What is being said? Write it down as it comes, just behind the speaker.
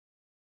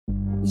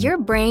Your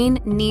brain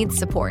needs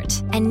support,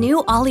 and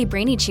new Ollie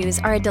Brainy Chews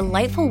are a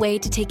delightful way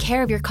to take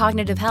care of your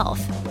cognitive health.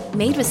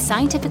 Made with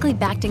scientifically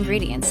backed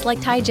ingredients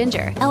like Thai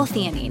ginger,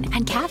 L-theanine,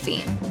 and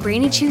caffeine,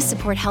 Brainy Chews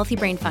support healthy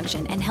brain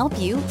function and help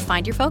you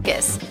find your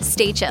focus,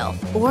 stay chill,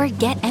 or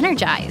get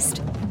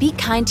energized. Be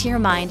kind to your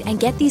mind and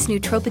get these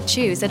nootropic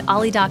chews at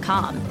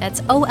ollie.com.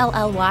 That's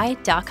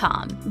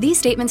OLLY.com. These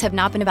statements have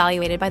not been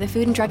evaluated by the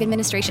Food and Drug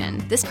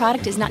Administration. This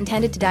product is not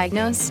intended to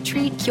diagnose,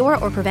 treat, cure,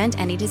 or prevent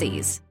any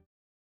disease.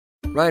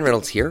 Ryan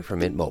Reynolds here from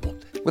Mint Mobile.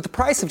 With the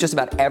price of just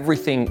about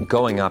everything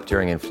going up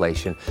during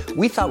inflation,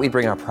 we thought we'd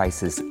bring our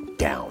prices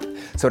down.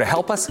 So to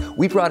help us,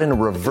 we brought in a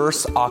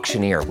reverse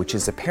auctioneer, which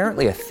is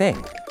apparently a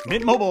thing.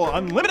 Mint Mobile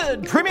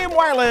Unlimited Premium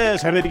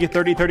Wireless. How to get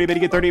 30, 30, bit to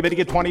get 30, bit to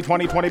get 20,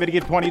 20, 20, bit to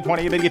get 20,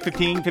 20, bit to get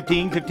 15,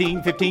 15,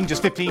 15, 15,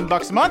 just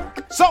 $15 a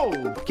month?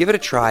 Sold! Give it a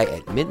try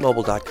at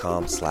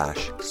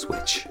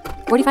mintmobile.com/switch.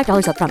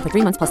 $45 up front for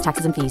 3 months plus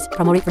taxes and fees.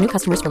 Promo rate for new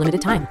customers for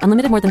limited time.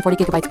 Unlimited more than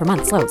 40 gigabytes per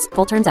month. Slows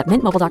full terms at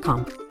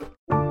mintmobile.com.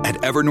 At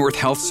Evernorth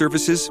Health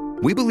Services,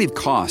 we believe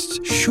costs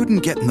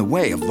shouldn't get in the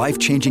way of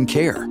life-changing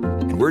care,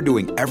 and we're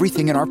doing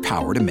everything in our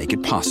power to make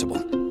it possible.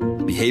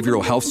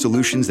 Behavioral health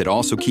solutions that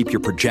also keep your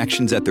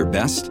projections at their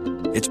best?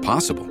 It's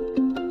possible.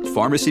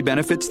 Pharmacy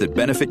benefits that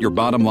benefit your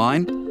bottom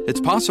line?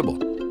 It's possible.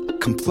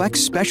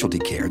 Complex specialty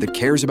care that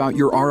cares about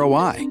your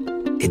ROI?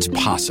 It's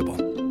possible.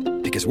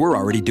 Because we're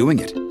already doing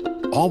it.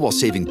 All while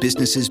saving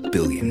businesses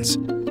billions.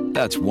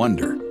 That's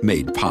Wonder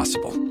made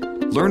possible.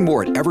 Learn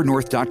more at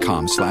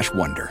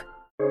evernorth.com/wonder.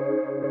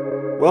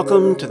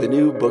 Welcome to the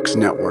New Books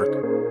Network.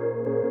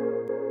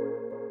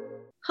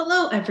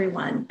 Hello,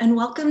 everyone, and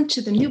welcome to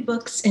the New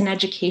Books in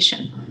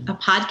Education, a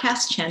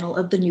podcast channel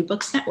of the New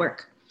Books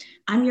Network.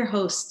 I'm your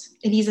host,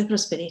 Elisa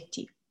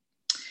Prosperetti.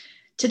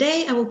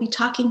 Today, I will be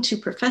talking to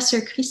Professor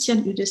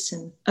Christian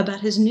Udesen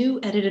about his new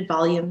edited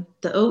volume,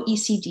 The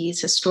OECD's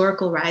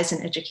Historical Rise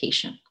in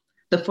Education,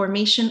 The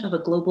Formation of a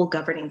Global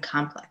Governing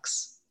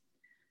Complex.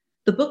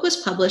 The book was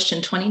published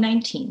in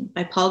 2019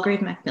 by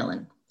Palgrave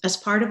Macmillan as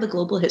part of the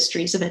Global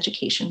Histories of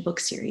Education book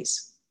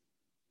series.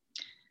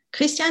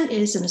 Christian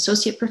is an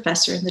associate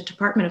professor in the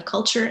Department of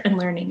Culture and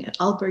Learning at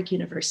Aalborg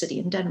University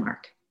in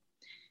Denmark.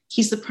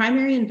 He's the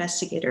primary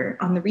investigator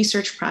on the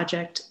research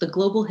project, The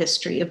Global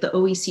History of the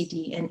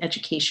OECD and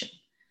Education,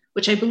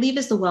 which I believe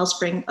is the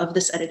wellspring of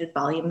this edited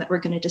volume that we're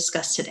going to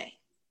discuss today.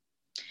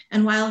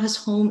 And while his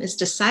home is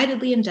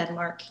decidedly in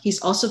Denmark,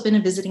 he's also been a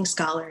visiting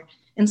scholar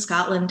in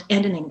Scotland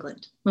and in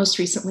England, most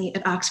recently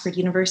at Oxford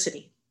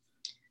University.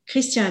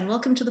 Christian,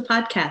 welcome to the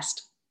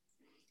podcast.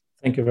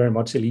 Thank you very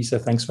much, Elisa.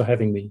 Thanks for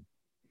having me.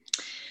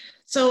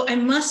 So I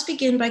must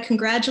begin by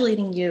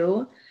congratulating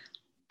you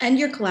and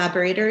your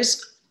collaborators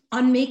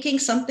on making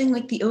something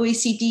like the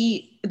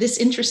OECD this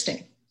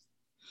interesting.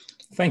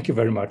 Thank you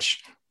very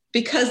much.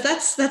 Because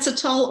that's a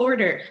tall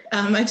order.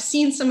 I've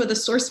seen some of the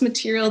source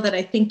material that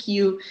I think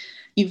you've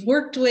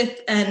worked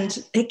with,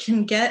 and it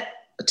can get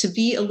to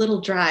be a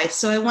little dry.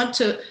 So I want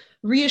to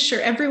reassure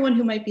everyone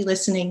who might be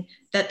listening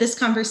that this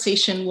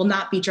conversation will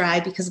not be dry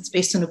because it's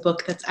based on a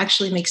book that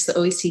actually makes the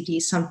OECD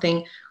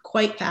something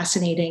quite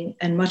fascinating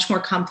and much more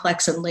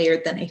complex and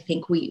layered than I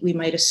think we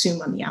might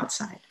assume on the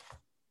outside.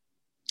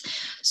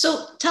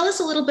 So tell us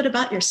a little bit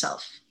about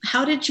yourself.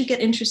 How did you get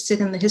interested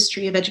in the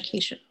history of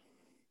education?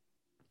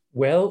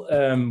 Well,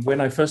 when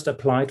I first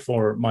applied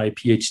for my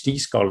PhD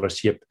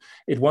scholarship,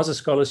 it was a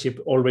scholarship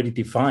already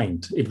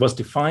defined. It was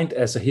defined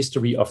as a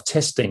history of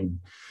testing.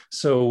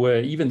 So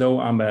even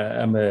though I'm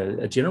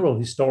a general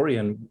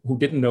historian who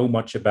didn't know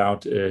much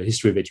about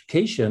history of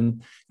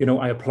education,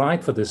 I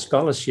applied for this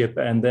scholarship,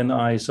 and then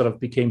I sort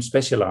of became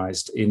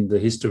specialized in the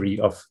history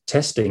of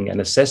testing and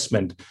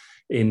assessment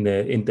in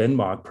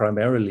Denmark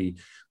primarily,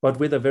 but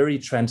with a very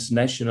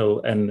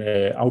transnational and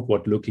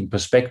outward-looking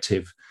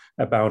perspective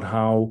about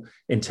how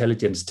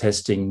intelligence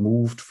testing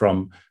moved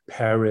from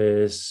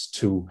Paris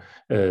to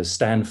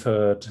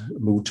Stanford,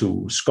 moved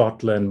to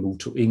Scotland, moved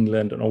to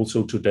England, and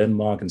also to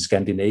Denmark and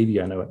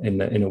Scandinavia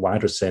in a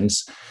wider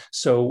sense.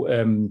 So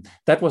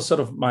that was sort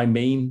of my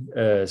main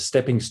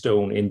stepping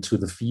stone into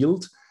the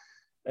field.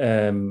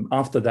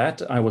 After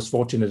that, I was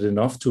fortunate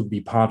enough to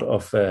be part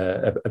of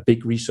a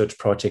big research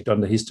project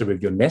on the history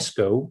of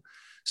UNESCO.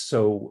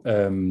 So,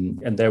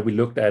 and there we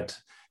looked at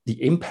the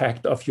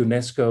impact of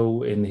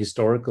UNESCO in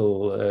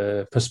historical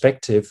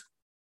perspective.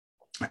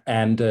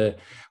 And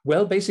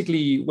well,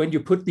 basically, when you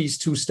put these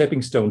two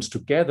stepping stones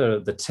together,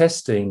 the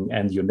testing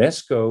and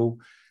UNESCO,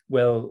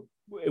 well,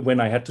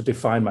 when I had to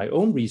define my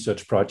own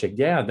research project,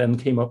 then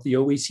came up the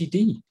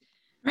OECD.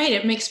 Right,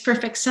 it makes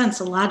perfect sense,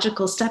 a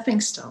logical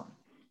stepping stone.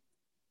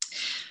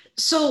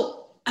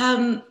 So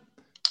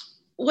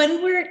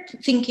when we're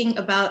thinking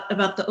about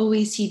the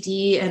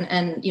OECD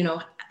and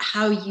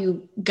how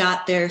you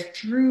got there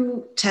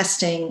through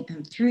testing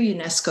and through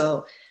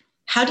UNESCO,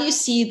 how do you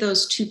see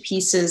those two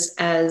pieces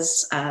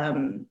as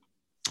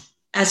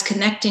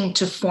connecting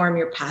to form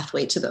your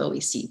pathway to the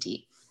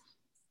OECD?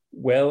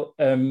 Well,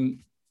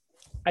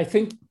 I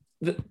think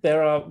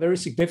there are very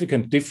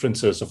significant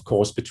differences, of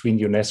course, between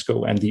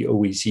UNESCO and the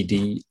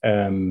OECD.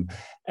 And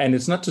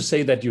it's not to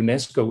say that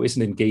UNESCO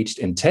isn't engaged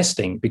in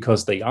testing,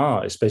 because they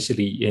are,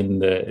 especially in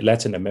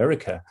Latin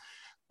America.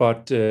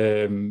 But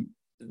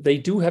they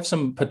do have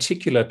some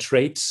particular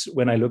traits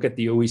when I look at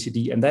the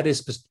OECD, and that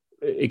is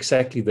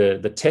exactly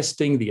the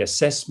testing, the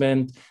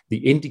assessment, the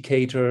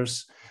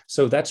indicators.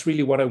 So that's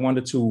really what I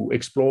wanted to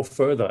explore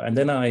further. And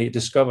then I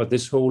discovered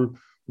this whole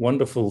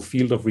wonderful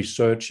field of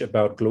research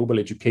about global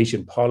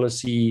education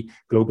policy,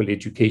 global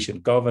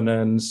education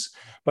governance,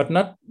 but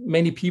not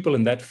many people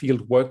in that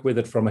field work with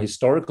it from a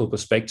historical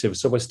perspective.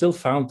 So I still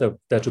found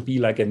that to be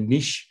like a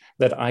niche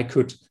that I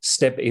could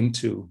step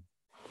into.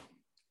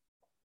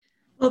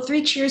 Well,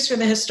 3 cheers for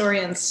the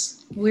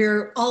historians.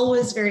 We're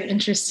always very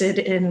interested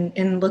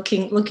in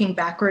looking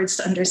backwards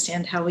to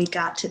understand how we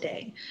got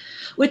today,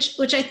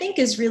 which I think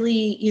is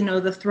really,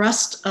 the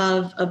thrust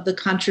of the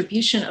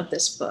contribution of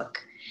this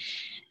book.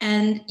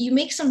 And you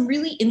make some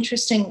really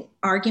interesting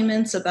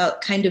arguments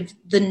about kind of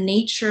the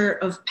nature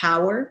of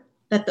power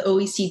that the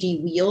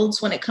OECD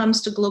wields when it comes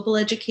to global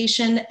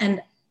education.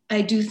 And I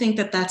do think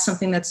that that's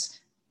something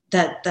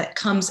that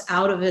comes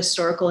out of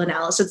historical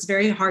analysis. It's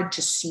very hard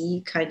to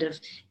see kind of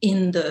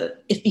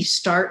if you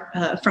start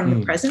from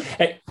the present.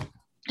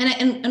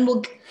 And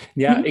we'll...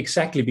 Yeah,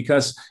 exactly.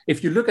 Because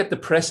if you look at the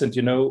present,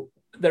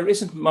 there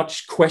isn't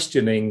much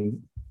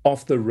questioning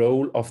of the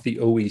role of the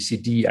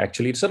OECD,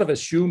 actually. It's sort of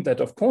assumed that,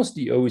 of course,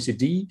 the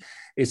OECD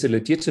is a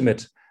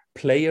legitimate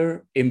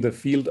player in the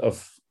field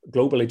of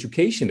global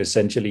education,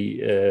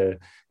 essentially,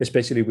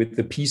 especially with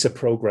the PISA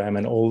program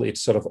and all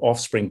its sort of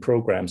offspring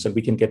programs, and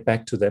we can get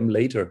back to them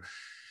later.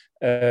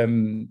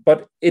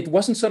 But it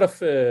wasn't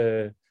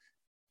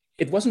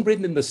it wasn't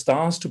written in the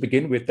stars to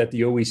begin with that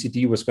the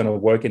OECD was going to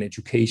work in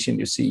education,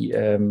 you see.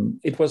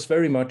 It was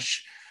very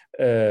much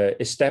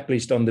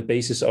established on the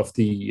basis of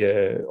the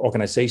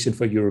Organization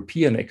for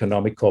European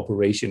Economic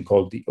Cooperation,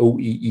 called the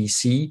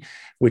OEEC,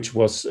 which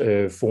was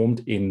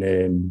formed in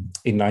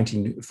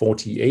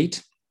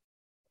 1948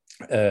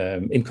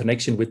 in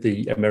connection with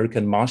the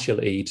American Marshall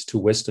Aid to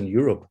Western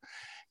Europe.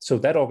 So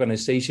that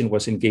organization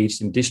was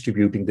engaged in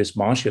distributing this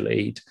Marshall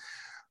Aid,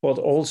 but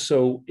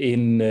also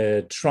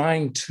in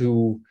trying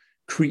to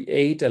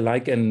create an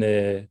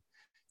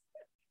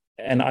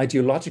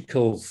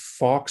ideological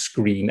fog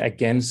screen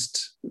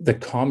against the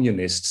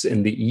communists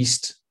in the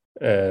East.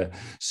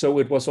 So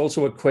it was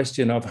also a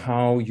question of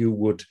how you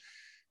would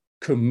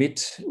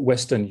commit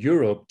Western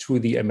Europe to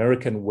the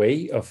American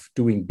way of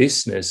doing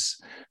business.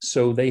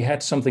 So they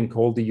had something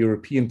called the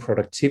European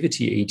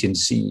Productivity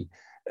Agency.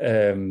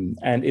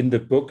 And in the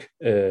book,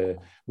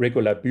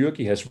 Regula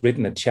Bürgi has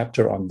written a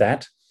chapter on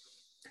that.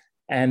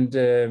 And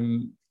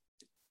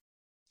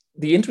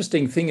the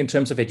interesting thing in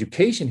terms of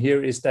education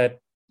here is that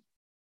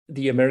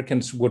the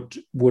Americans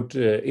would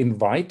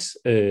invite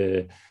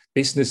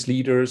business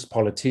leaders,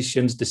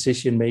 politicians,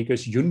 decision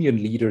makers, union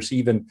leaders,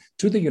 even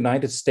to the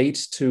United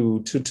States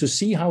to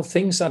see how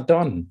things are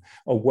done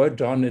or were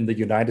done in the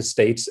United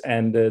States,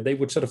 and they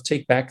would sort of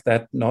take back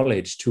that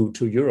knowledge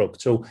to Europe.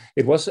 So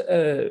it was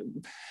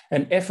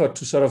an effort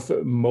to sort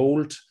of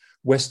mold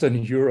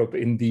Western Europe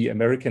in the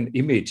American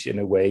image in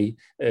a way,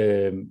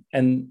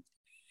 and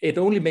it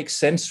only makes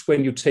sense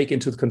when you take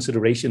into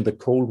consideration the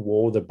Cold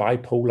War, the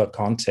bipolar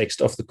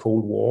context of the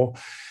Cold War.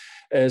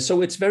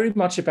 So it's very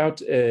much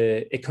about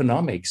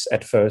economics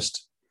at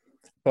first.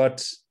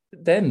 But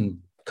then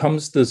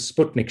comes the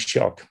Sputnik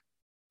shock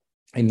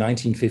in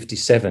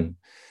 1957.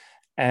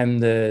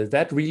 And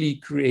that really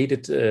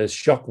created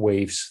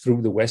shockwaves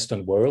through the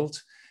Western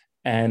world.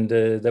 And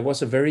there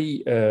was a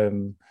very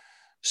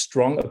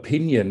strong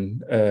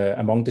opinion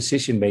among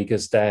decision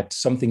makers that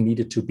something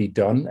needed to be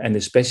done, and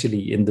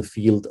especially in the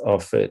field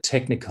of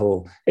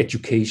technical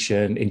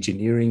education,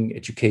 engineering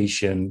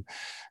education,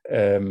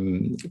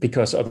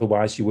 because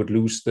otherwise you would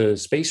lose the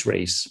space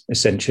race,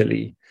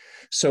 essentially.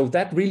 So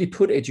that really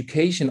put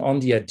education on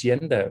the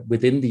agenda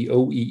within the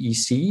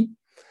OEEC.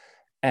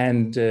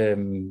 And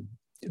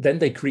then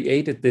they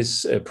created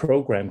this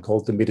program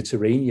called the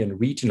Mediterranean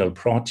Regional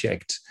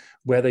Project,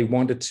 where they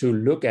wanted to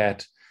look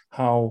at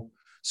how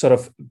sort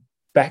of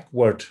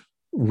backward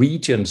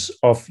regions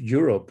of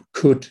Europe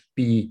could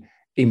be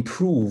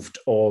improved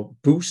or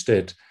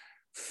boosted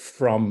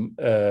from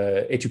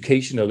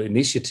educational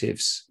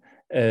initiatives,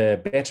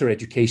 better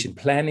education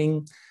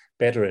planning,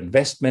 better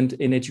investment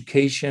in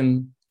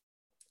education.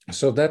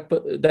 So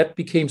that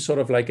became sort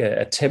of like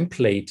a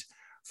template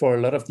for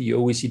a lot of the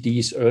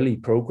OECD's early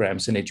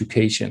programs in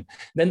education.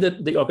 Then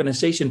the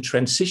organization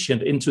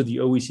transitioned into the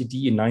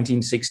OECD in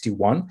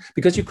 1961,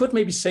 because you could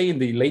maybe say in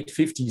the late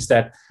 50s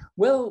that,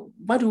 well,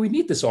 why do we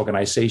need this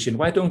organization?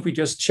 Why don't we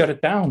just shut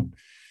it down?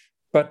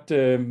 But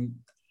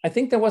I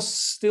think there was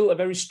still a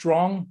very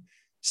strong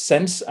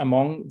sense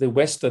among the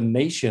Western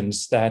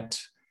nations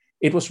that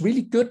it was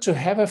really good to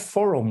have a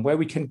forum where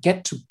we can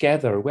get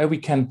together, where we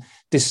can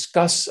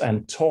discuss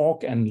and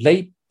talk and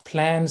lay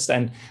plans,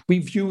 and we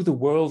view the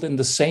world in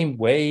the same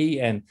way.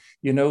 And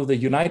the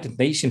United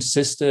Nations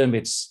system,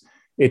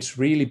 it's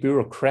really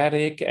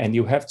bureaucratic, and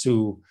you have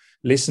to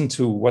listen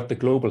to what the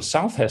global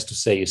South has to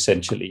say,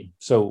 essentially.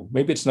 So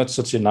maybe it's not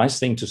such a nice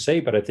thing to say,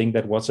 but I think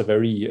that was a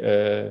very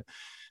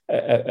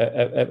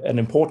an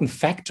important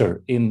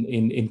factor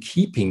in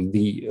keeping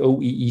the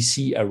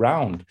OEEC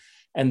around.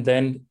 And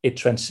then it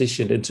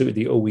transitioned into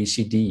the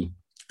OECD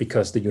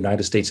because the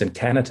United States and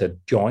Canada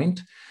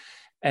joined.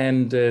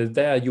 And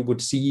there you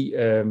would see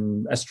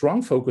a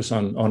strong focus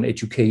on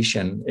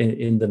education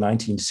in the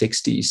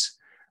 1960s,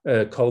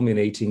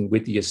 culminating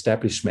with the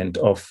establishment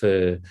of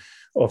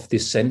the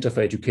Center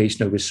for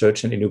Educational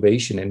Research and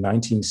Innovation in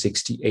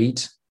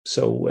 1968.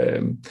 So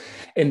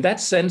in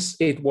that sense,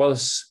 it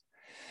was,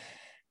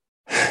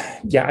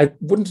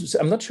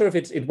 I'm not sure if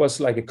it was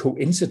like a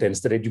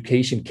coincidence that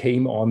education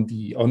came on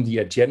the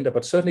agenda,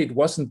 but certainly it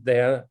wasn't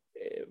there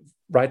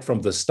right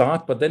from the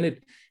start. But then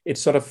it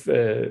sort of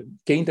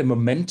gained a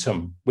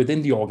momentum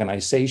within the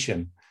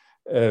organization.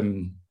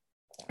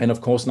 And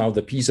of course, now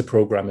the PISA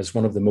program is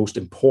one of the most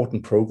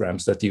important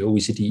programs that the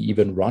OECD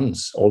even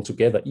runs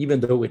altogether, even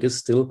though it is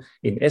still,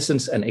 in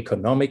essence, an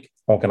economic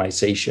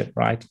organization,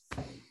 right?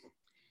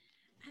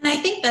 And I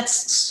think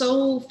that's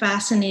so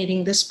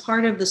fascinating, this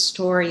part of the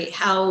story,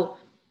 how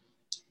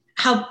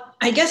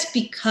I guess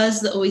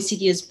because the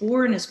OECD is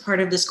born as part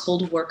of this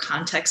Cold War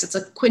context, it's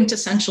a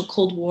quintessential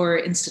Cold War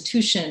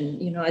institution.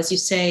 You know, as you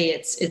say,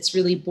 it's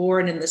really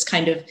born in this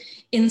kind of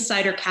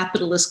insider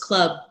capitalist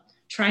club,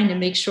 trying to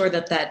make sure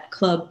that that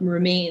club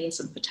remains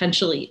and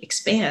potentially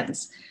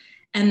expands,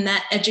 and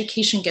that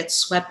education gets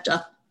swept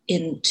up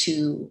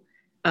into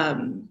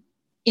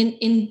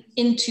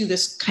into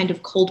this kind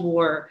of Cold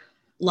War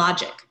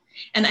logic.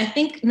 And I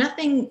think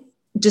nothing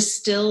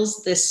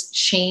distills this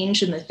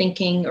change in the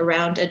thinking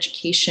around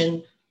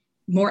education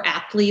more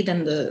aptly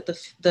than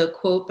the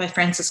quote by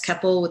Francis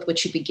Keppel with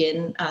which you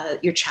begin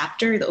your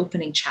chapter, the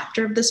opening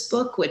chapter of this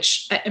book,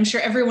 which I'm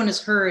sure everyone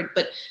has heard,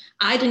 but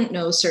I didn't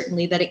know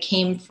certainly that it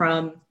came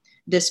from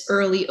this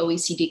early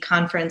OECD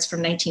conference from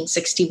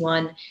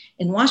 1961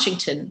 in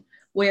Washington,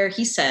 where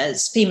he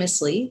says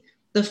famously,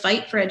 the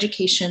fight for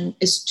education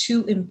is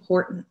too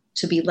important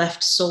to be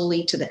left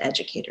solely to the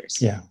educators.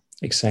 Yeah,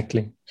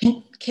 exactly.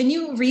 Can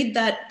you read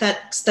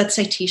that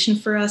citation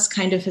for us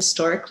kind of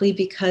historically?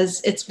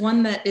 Because it's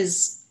one that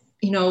is,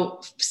 you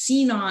know,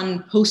 seen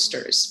on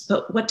posters,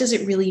 but what does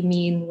it really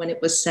mean when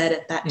it was said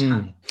at that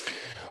time?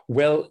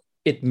 Well,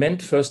 it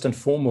meant first and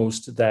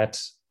foremost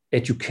that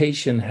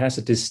education has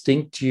a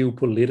distinct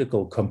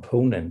geopolitical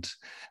component,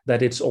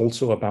 that it's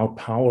also about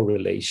power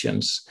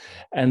relations.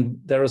 And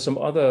there are some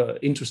other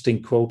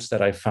interesting quotes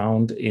that I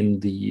found in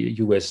the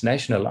US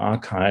National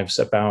Archives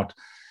about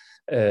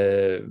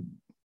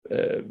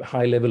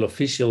high-level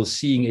officials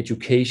seeing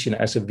education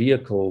as a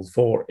vehicle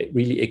for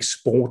really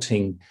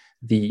exporting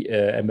the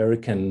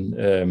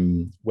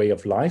American way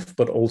of life,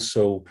 but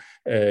also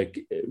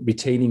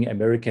retaining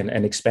American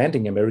and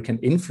expanding American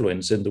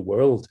influence in the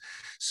world.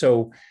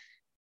 So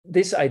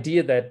this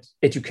idea that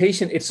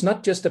education, it's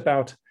not just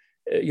about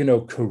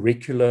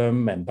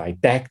curriculum and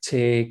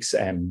didactics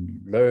and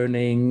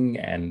learning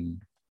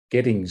and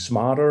getting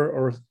smarter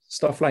or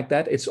stuff like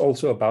that. It's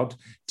also about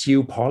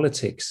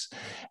geopolitics.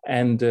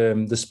 And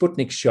the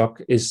Sputnik shock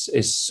is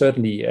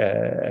certainly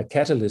a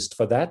catalyst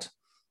for that.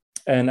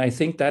 And I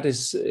think that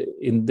is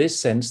in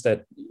this sense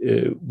that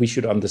we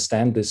should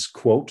understand this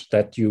quote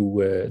that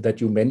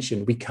you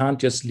mentioned. We can't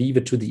just leave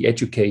it to the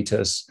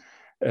educators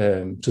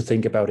to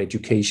think about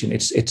education.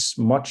 It's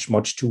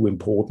much too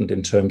important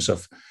in terms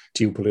of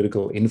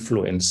geopolitical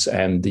influence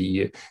and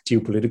the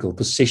geopolitical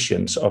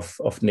positions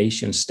of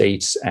nation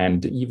states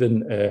and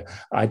even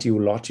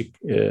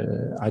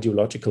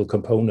ideological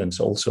components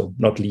also,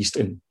 not least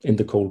in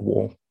the Cold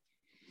War.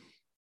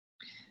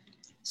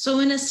 So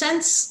in a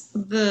sense,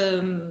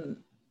 the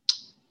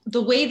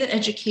way that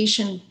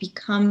education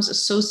becomes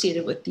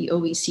associated with the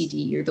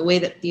OECD, or the way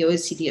that the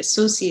OECD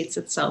associates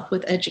itself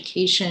with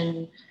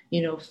education,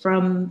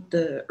 from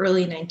the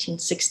early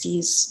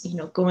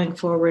 1960s, going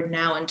forward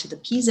now into the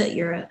PISA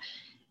era,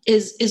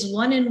 is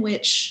one in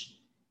which,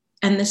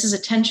 and this is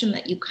a tension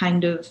that you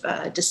kind of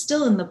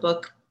distill in the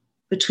book,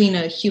 between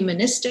a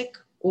humanistic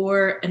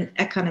or an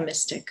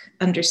economistic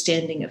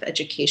understanding of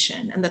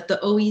education, and that the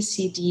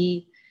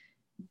OECD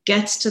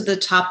gets to the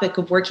topic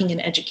of working in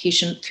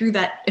education through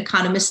that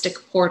economistic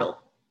portal.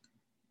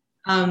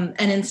 And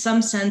in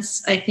some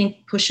sense, I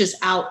think pushes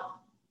out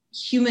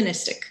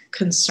humanistic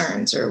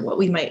concerns, or what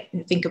we might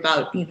think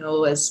about,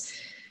 as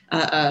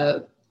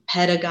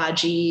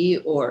pedagogy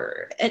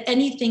or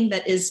anything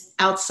that is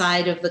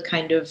outside of the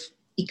kind of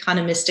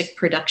economistic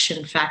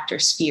production factor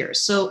sphere.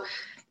 So,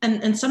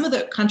 and some of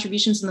the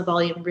contributions in the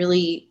volume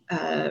really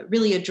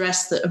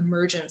address the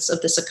emergence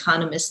of this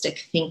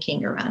economistic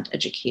thinking around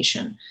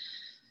education.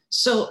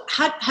 So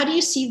how do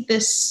you see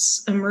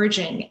this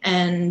emerging,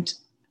 and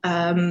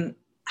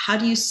how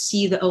do you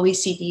see the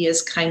OECD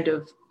as kind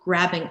of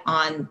grabbing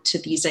on to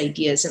these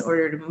ideas in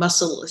order to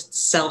muscle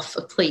itself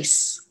a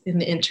place in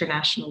the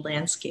international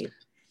landscape?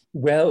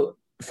 Well,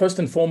 first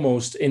and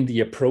foremost, in the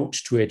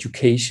approach to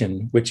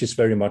education, which is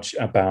very much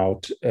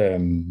about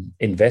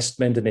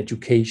investment in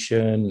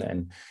education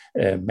and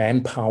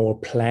manpower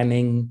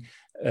planning,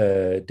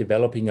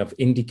 developing of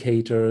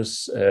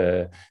indicators,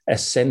 a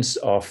sense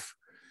of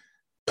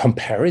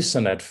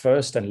comparison at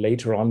first, and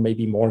later on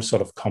maybe more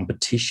sort of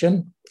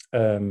competition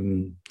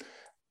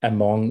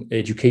among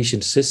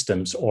education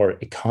systems or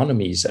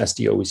economies, as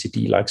the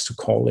OECD likes to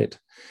call it.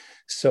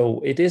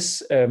 So it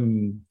is,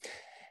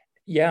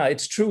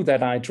 it's true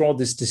that I draw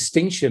this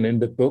distinction in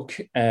the book,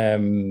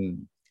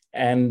 and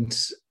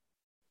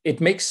it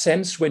makes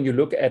sense when you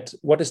look at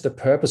what is the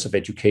purpose of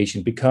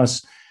education,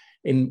 because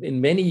in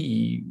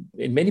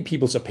many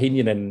people's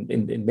opinion, and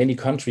in many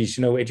countries,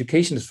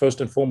 education is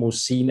first and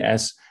foremost seen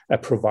as a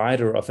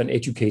provider of an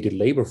educated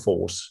labor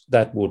force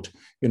that would,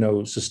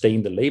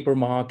 sustain the labor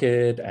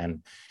market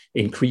and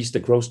increase the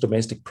gross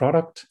domestic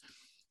product.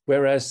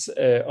 Whereas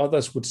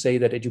others would say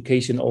that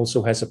education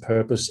also has a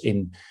purpose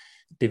in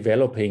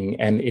developing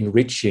and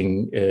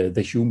enriching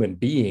the human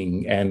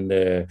being and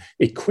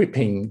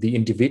equipping the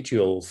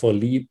individual for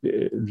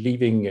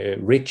living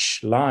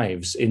rich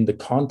lives in the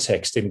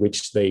context in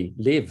which they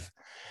live.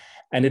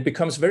 And it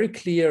becomes very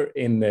clear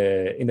in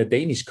a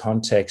Danish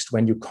context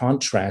when you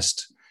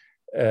contrast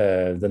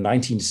the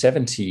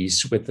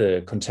 1970s with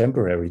the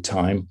contemporary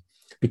time,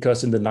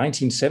 because in the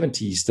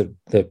 1970s,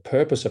 the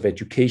purpose of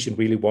education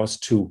really was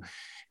to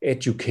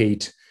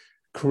educate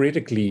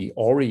critically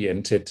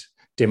oriented,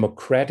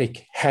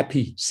 democratic,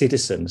 happy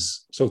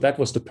citizens. So that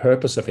was the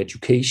purpose of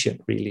education,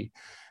 really.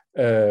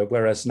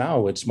 Whereas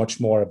now it's much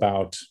more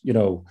about,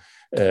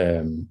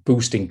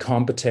 boosting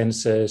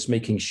competences,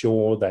 making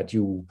sure that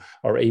you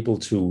are able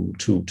to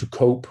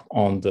cope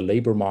on the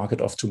labor market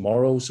of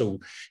tomorrow. So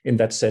in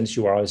that sense,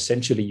 you are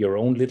essentially your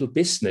own little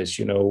business.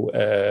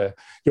 You're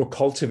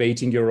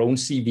cultivating your own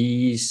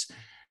CVs,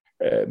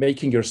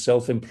 making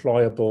yourself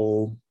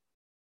employable.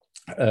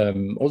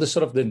 All this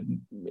sort of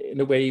in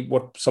a way,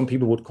 what some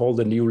people would call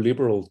the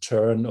neoliberal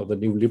turn or the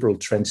neoliberal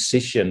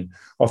transition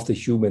of the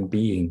human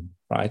being,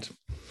 right?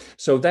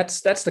 So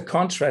that's the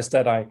contrast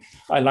that I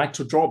like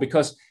to draw,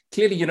 because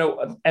clearly,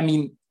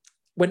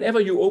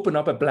 whenever you open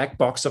up a black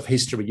box of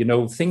history,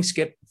 things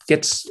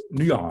gets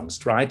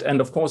nuanced, right?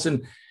 And of course,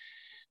 in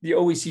the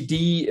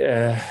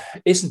OECD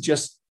isn't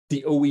just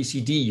the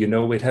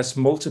OECD, it has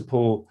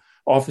multiple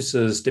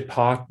offices,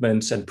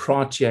 departments, and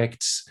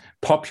projects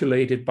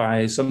populated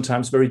by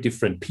sometimes very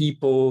different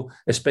people,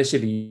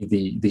 especially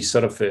the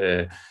sort of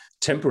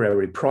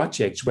temporary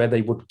projects where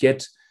they would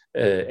get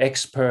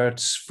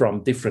experts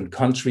from different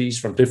countries,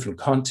 from different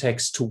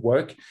contexts to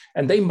work.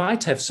 And they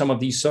might have some of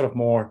these sort of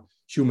more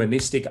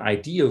humanistic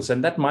ideals,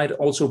 and that might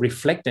also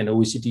reflect in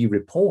OECD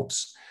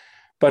reports.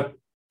 But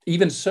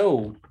even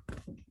so,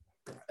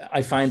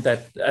 I find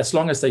that as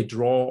long as they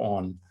draw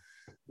on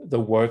the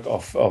work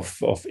of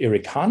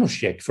Eric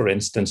Hanushek, for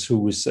instance,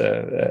 who is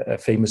a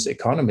famous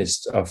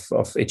economist of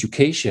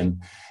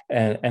education,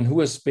 and who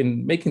has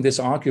been making this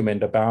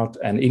argument about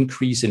an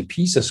increase in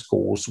PISA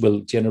scores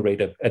will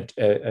generate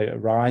a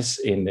rise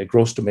in the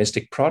gross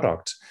domestic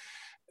product,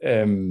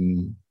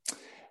 then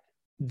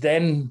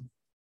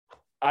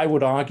I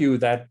would argue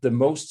that the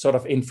most sort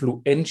of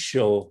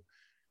influential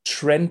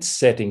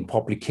trend-setting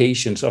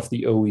publications of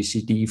the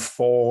OECD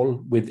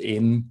fall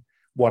within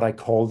what I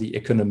call the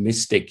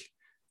economistic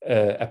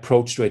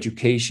approach to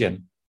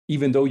education,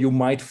 even though you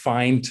might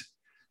find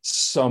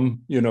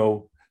some,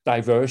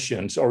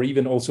 diversions, or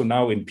even also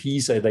now in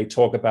PISA, they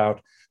talk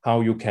about how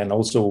you can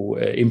also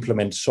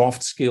implement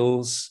soft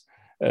skills,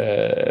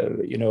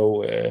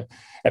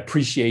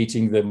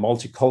 appreciating the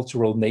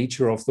multicultural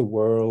nature of the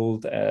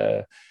world,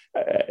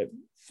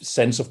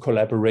 sense of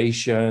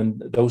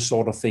collaboration, those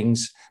sort of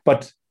things.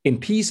 But in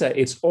PISA,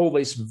 it's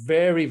always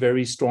very,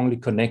 very strongly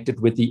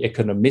connected with the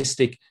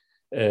economistic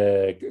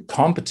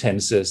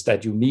competences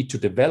that you need to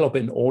develop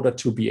in order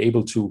to be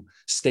able to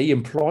stay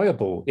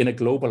employable in a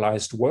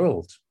globalized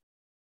world.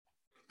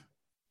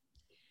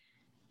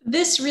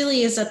 This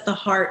really is at the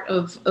heart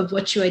of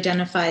what you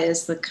identify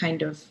as the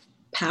kind of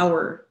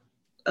power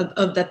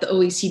of that the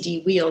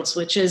OECD wields,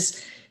 which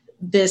is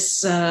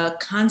this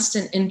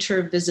constant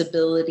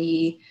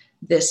intervisibility,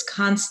 this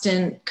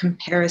constant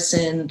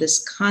comparison, this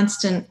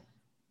constant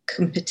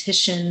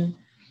competition,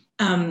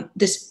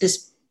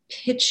 this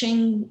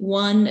pitching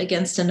one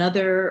against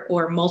another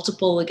or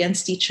multiple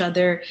against each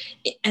other,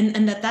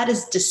 and that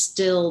is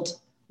distilled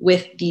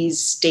with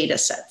these data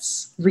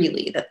sets,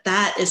 really,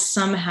 that is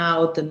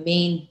somehow the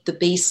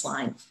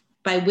baseline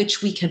by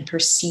which we can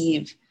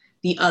perceive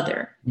the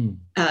other.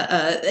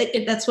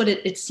 That's what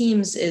it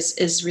seems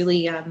is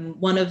really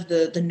one of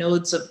the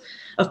nodes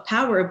of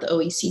power of the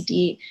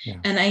OECD. Yeah.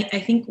 And I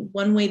think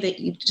one way that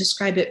you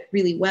describe it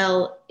really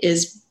well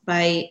is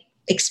by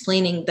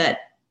explaining that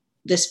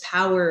this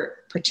power,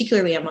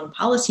 particularly among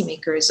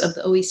policymakers of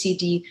the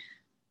OECD,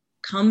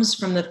 comes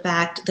from the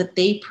fact that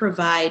they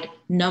provide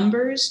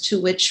numbers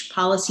to which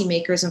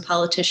policymakers and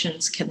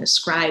politicians can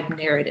ascribe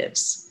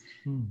narratives.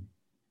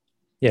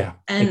 Yeah,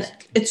 and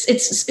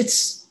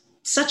it's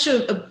such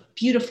a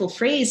beautiful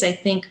phrase, I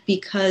think,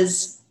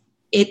 because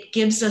it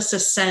gives us a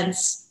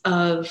sense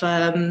of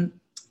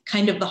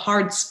kind of the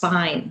hard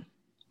spine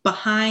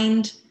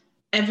behind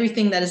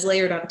everything that is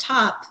layered on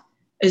top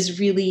is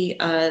really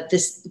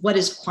this, what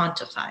is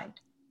quantified.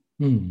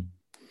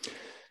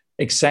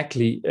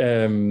 Exactly.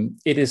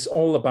 It is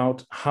all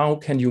about how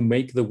can you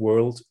make the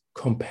world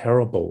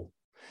comparable.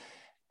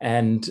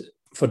 And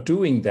for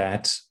doing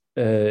that,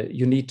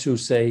 you need to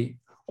say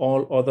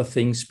all other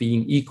things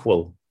being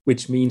equal,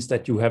 which means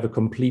that you have a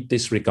complete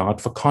disregard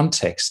for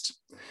context.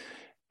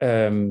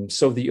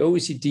 So the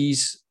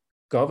OECD's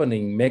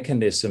governing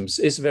mechanisms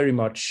is very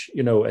much,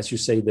 as you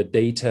say, the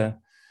data,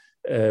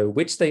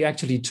 which they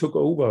actually took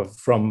over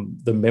from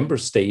the member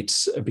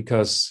states,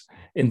 because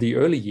in the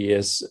early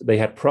years, they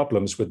had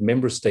problems with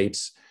member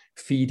states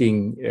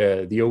feeding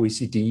the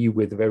OECD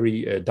with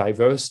very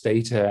diverse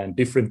data and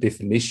different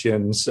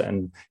definitions.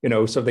 And,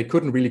 so they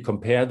couldn't really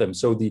compare them.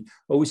 So the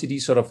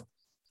OECD sort of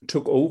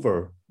took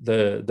over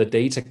the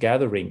data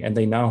gathering, and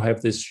they now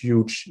have this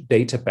huge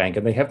data bank,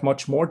 and they have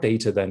much more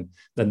data than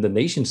the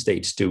nation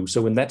states do.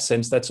 So in that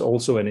sense, that's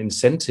also an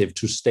incentive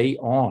to stay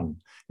on,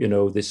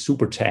 this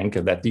super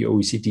tanker that the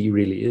OECD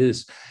really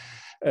is.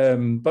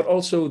 But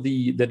also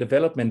the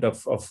development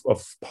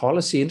of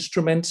policy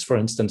instruments, for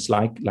instance,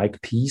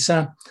 like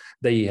PISA.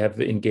 They have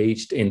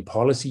engaged in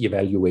policy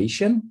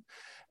evaluation,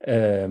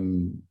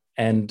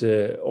 and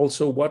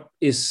also what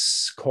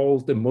is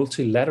called the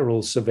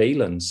multilateral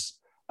surveillance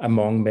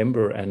among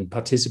member and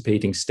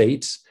participating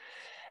states.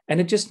 And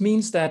it just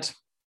means that,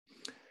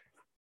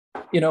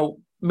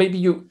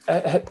 maybe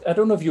I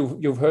don't know if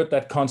you've heard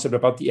that concept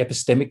about the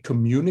epistemic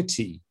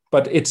community,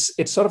 but it's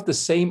sort of the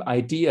same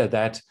idea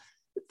that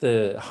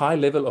the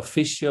high-level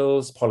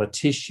officials,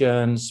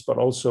 politicians, but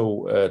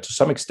also to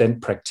some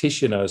extent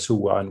practitioners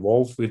who are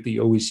involved with the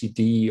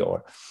OECD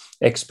or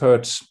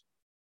experts,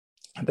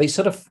 they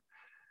sort of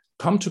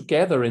come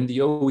together in the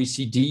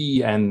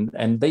OECD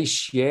and they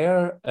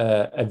share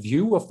a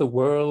view of the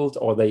world,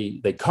 or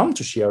they come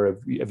to share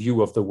a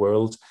view of the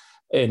world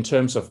in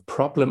terms of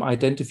problem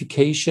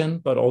identification,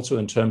 but also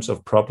in terms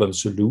of problem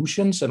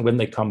solutions. And when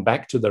they come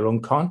back to their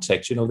own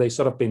context, they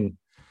sort of been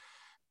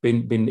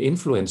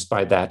influenced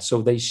by that.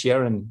 So they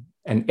share an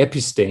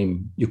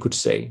episteme, you could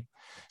say.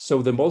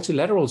 So the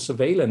multilateral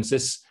surveillance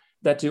is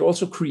that you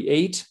also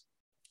create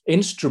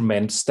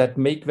instruments that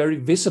make very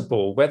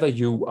visible whether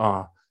you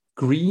are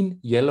green,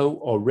 yellow,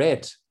 or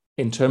red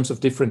in terms of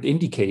different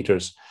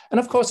indicators. And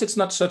of course, it's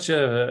not such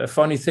a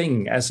funny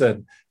thing as a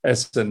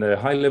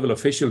high-level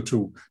official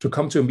to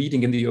come to a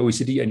meeting in the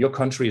OECD and your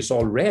country is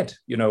all red.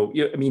 You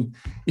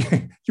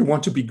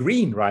want to be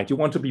green, right? You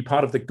want to be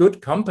part of the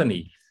good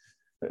company.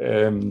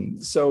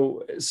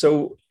 So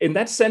in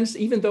that sense,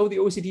 even though the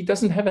OECD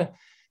doesn't have a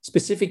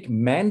specific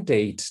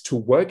mandate to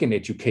work in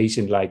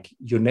education like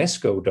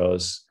UNESCO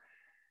does,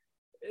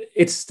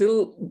 it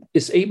still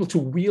is able to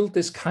wield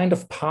this kind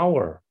of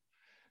power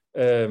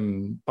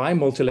by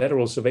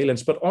multilateral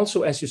surveillance, but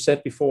also, as you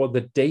said before,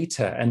 the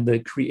data and the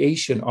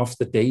creation of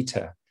the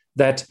data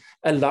that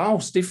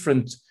allows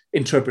different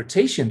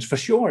interpretations. For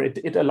sure,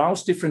 it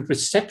allows different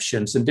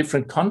receptions in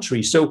different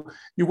countries. So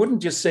you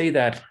wouldn't just say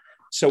that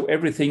so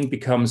everything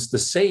becomes the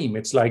same.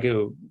 It's like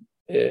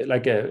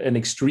an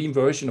extreme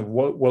version of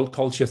world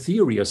culture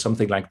theory or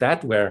something like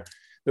that, where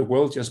the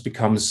world just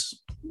becomes,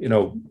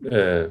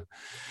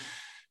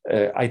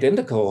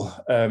 identical.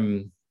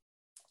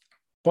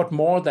 But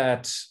more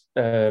that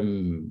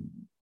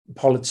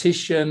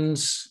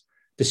politicians,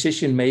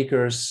 decision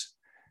makers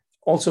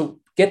also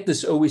get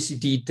this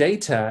OECD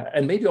data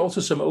and maybe also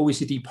some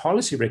OECD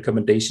policy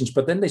recommendations,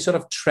 but then they sort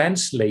of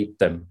translate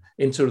them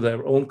into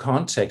their own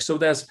context. So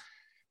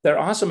there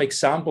are some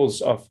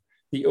examples of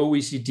the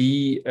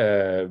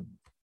OECD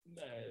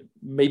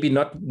maybe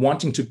not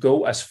wanting to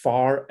go as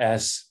far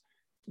as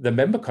the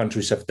member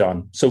countries have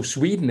done. So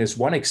Sweden is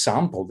one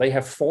example. They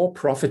have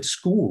for-profit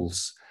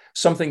schools,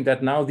 something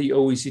that now the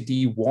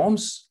OECD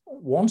warns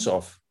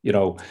of,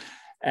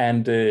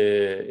 And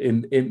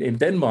in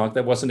Denmark,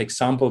 there was an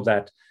example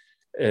that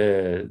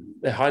the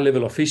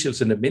high-level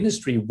officials in the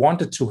ministry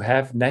wanted to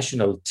have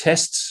national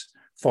tests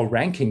for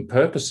ranking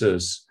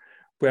purposes,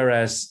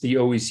 whereas the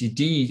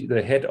OECD,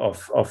 the head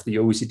of the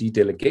OECD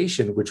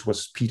delegation, which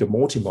was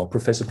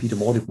Professor Peter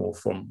Mortimer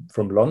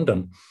from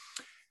London,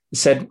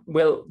 said,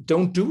 well,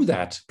 don't do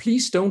that.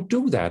 Please don't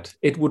do that.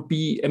 It would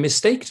be a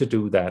mistake to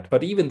do that.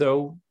 But even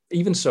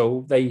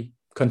so, they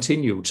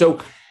continued. So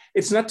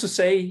it's not to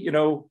say,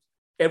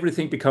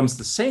 everything becomes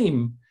the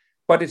same,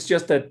 but it's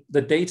just that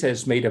the data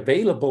is made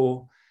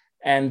available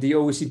and the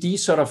OECD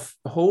sort of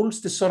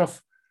holds this sort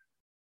of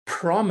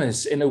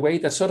promise in a way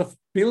that's sort of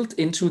built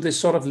into this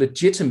sort of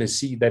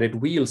legitimacy that it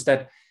wields,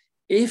 that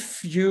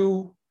if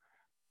you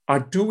are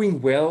doing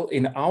well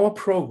in our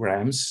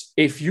programs,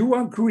 if you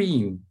are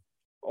green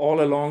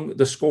all along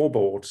the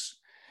scoreboards,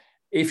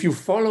 if you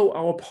follow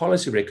our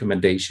policy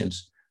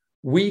recommendations,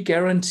 we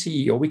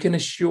guarantee, or we can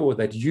assure,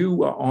 that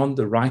you are on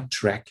the right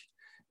track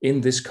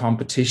in this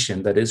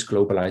competition that is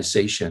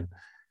globalization.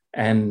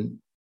 And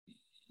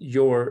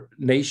your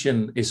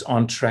nation is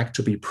on track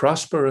to be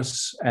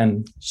prosperous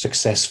and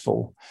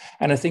successful.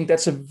 And I think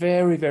that's a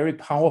very, very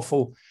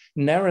powerful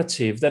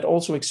narrative that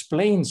also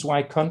explains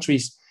why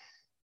countries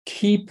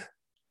keep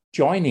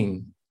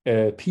joining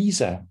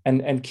PISA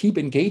and keep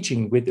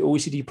engaging with the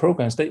OECD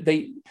programs.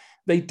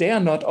 They dare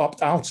not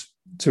opt out,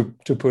 to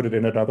put it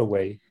in another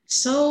way.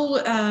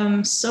 So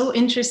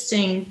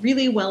interesting,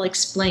 really well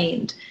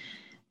explained.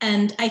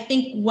 And I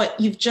think what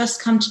you've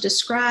just come to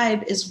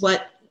describe is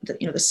what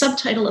the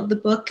subtitle of the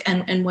book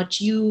and what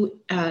you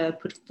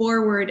put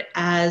forward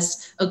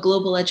as a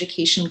global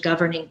education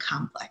governing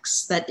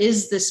complex. That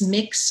is this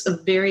mix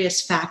of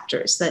various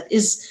factors. That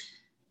is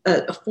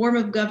a form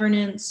of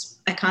governance,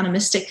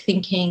 economistic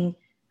thinking,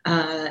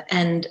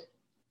 and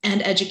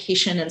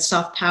education and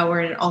soft power,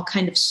 and all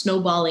kind of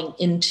snowballing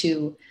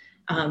into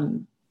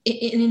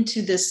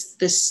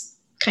this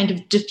kind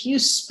of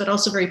diffuse but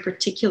also very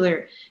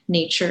particular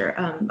nature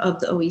of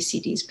the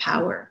OECD's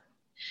power.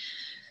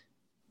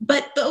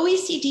 But the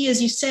OECD,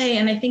 as you say,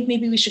 and I think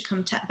maybe we should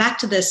come back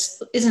to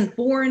this, isn't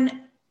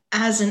born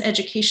as an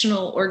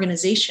educational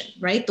organization,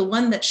 right? The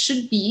one that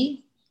should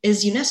be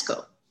is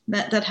UNESCO.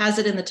 That has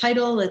it in the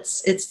title.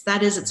 That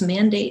is its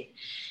mandate.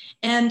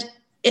 And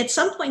at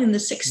some point in the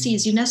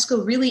 60s,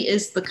 UNESCO really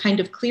is the kind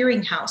of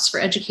clearinghouse for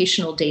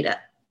educational data.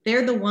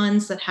 They're the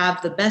ones that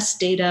have the best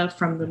data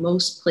from the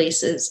most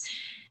places,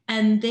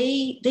 and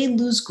they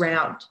lose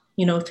ground.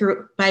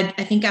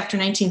 I think after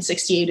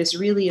 1968 is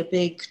really a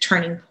big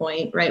turning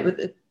point, right?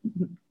 With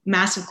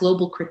massive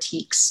global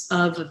critiques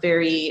of a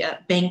very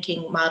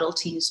banking model,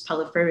 to use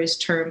Paulo Freire's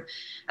term,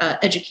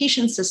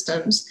 education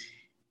systems.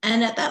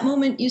 And at that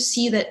moment, you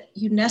see that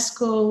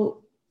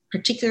UNESCO,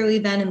 particularly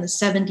then in the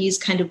 70s,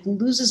 kind of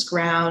loses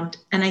ground.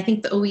 And I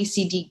think the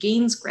OECD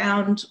gains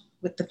ground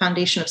with the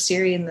foundation of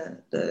Syria in the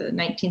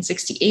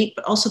 1968,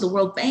 but also the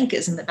World Bank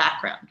is in the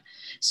background,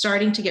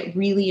 starting to get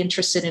really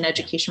interested in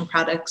education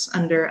products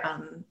under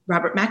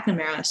Robert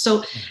McNamara.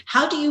 So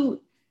how do you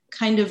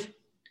kind of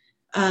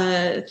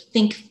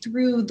think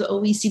through the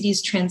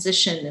OECD's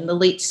transition in the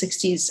late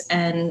 60s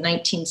and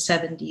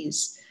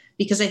 1970s?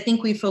 Because I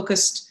think we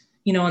focused,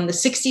 on the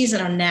 60s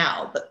and on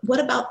now, but what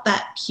about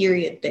that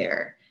period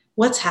there?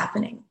 What's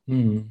happening?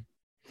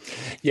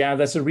 Yeah,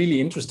 that's a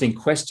really interesting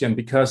question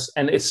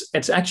and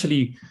it's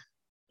actually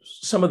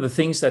some of the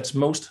things that's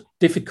most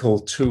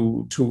difficult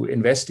to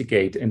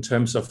investigate in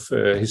terms of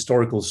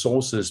historical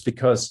sources,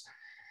 because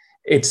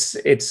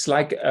it's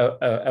like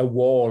a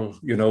wall.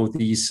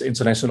 These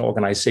international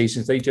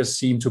organizations, they just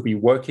seem to be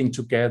working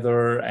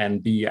together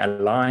and be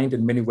aligned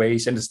in many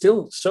ways, and it's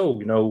still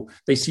so.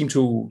 They seem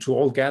to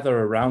all gather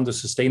around the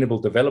Sustainable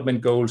Development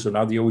Goals. So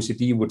now the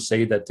OECD would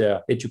say that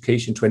their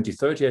Education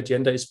 2030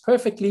 agenda is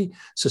perfectly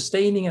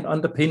sustaining and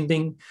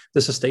underpinning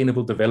the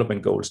Sustainable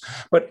Development Goals.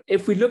 But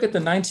if we look at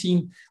in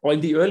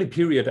the early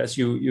period, as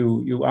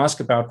you ask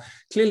about,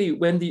 clearly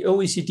when the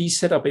OECD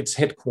set up its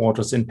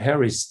headquarters in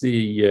Paris,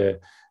 the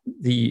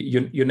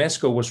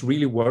UNESCO was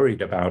really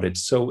worried about it.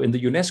 So in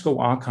the UNESCO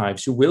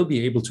archives, you will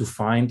be able to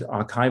find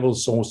archival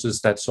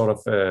sources that sort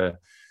of,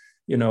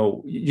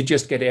 you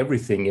just get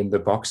everything in the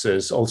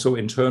boxes, also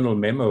internal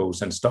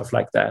memos and stuff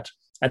like that.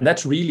 And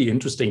that's really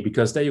interesting,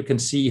 because there you can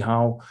see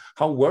how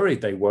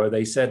worried they were.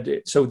 They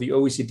said, so the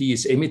OECD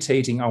is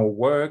imitating our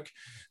work,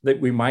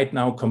 that we might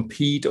now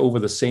compete over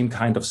the same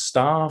kind of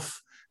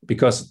staff,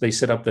 because they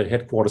set up the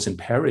headquarters in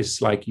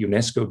Paris like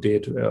UNESCO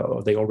did.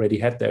 They already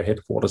had their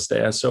headquarters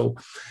there. So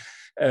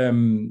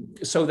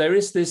there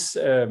is this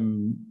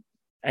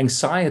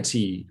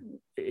anxiety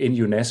in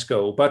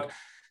UNESCO, but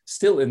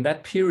still in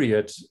that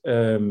period,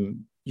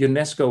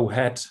 UNESCO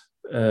had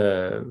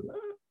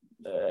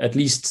at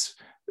least,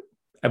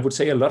 I would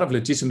say, a lot of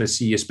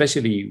legitimacy,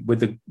 especially with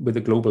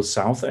the global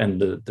South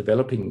and the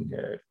developing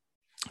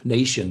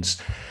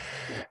nations.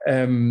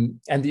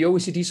 And the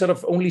OECD sort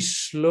of only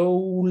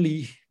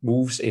slowly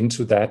moves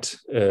into that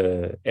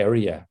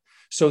area.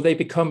 So they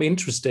become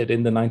interested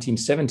in the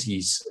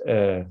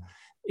 1970s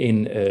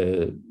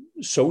in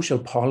social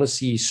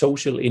policy,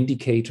 social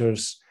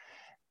indicators,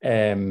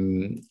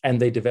 and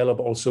they develop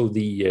also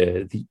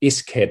the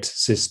ISCED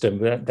system,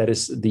 that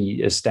is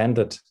the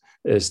standard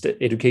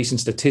education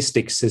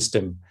statistics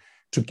system,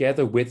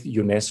 together with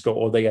UNESCO,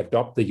 or they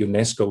adopt the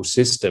UNESCO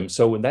system.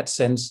 So in that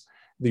sense,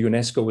 the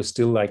UNESCO is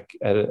still like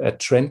a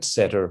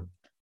trendsetter.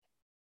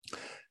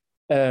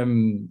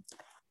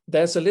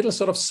 There's a little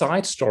sort of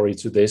side story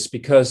to this,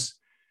 because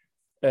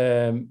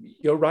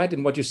you're right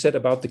in what you said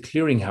about the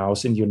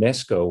clearinghouse in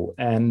UNESCO,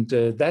 and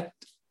that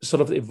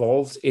sort of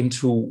evolved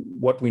into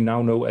what we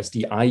now know as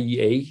the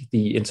IEA,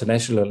 the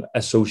International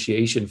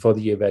Association for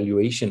the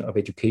Evaluation of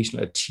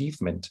Educational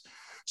Achievement.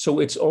 So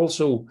it's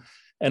also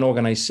an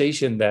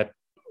organization that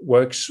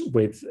works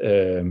with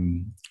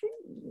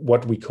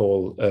what we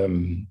call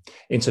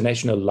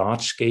international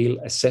large-scale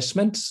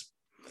assessments.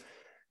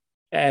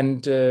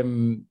 And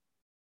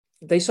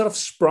they sort of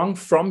sprung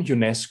from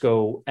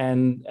UNESCO,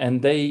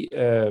 and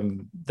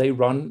they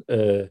run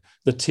the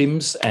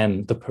TIMSS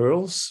and the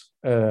PEARLS,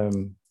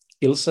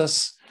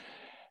 ILSAs,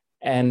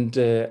 and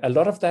a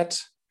lot of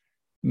that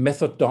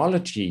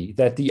methodology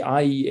that the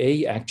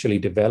IEA actually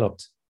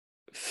developed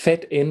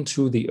fed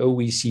into the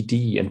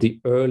OECD and the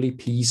early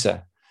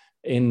PISA.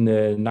 In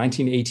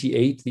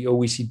 1988, the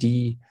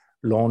OECD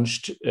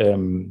launched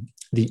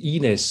the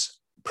INES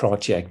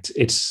project.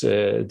 It's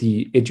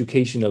the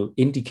Educational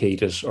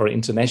Indicators or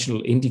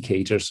International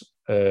Indicators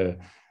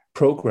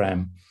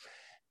program.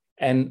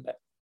 And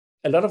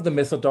a lot of the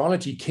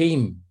methodology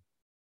came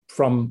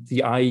from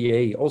the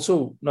IEA,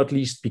 also not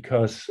least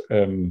because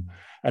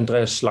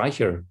Andreas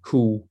Schleicher,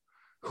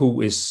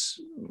 who is,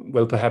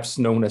 well, perhaps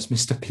known as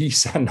Mr.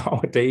 PISA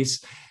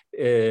nowadays,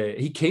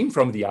 he came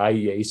from the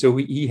IEA, so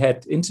he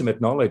had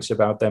intimate knowledge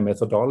about their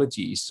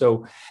methodologies.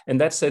 So in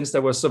that sense,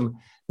 there's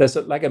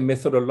like a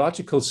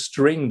methodological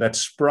string that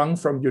sprung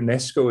from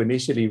UNESCO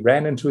initially,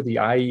 ran into the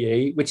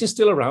IEA, which is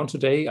still around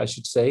today, I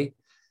should say,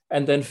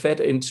 and then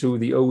fed into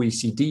the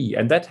OECD.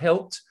 And that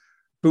helped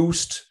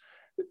boost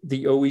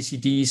the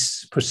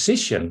OECD's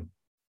position.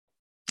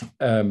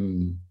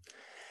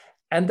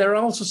 And there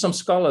are also some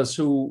scholars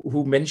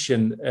who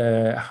mention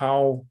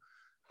how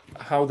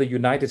the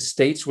United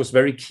States was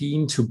very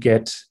keen to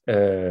get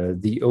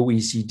the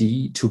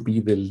OECD to be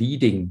the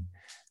leading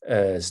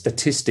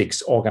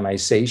statistics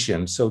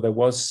organization. So there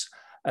was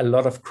a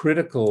lot of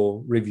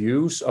critical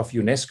reviews of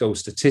UNESCO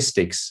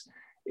statistics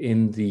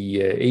in the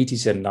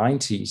 80s and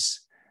 90s,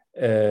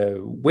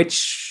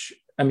 which,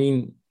 I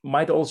mean,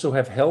 might also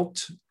have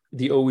helped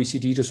the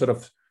OECD to sort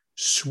of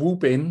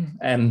swoop in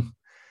and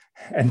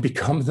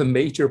become the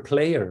major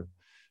player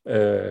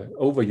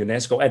over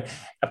UNESCO. And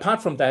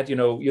apart from that,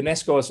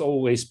 UNESCO has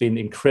always been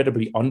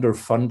incredibly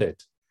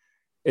underfunded,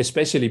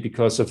 especially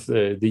because of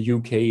the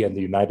UK and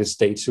the United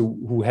States,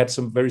 who had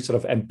some very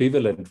sort of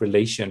ambivalent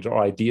relations or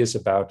ideas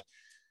about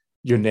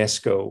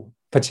UNESCO.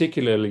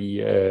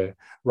 Particularly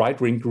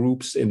right-wing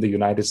groups in the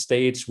United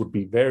States would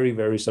be very,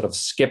 very sort of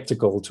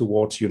skeptical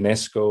towards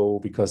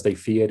UNESCO because they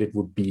feared it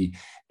would be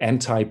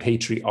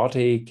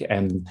anti-patriotic,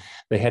 and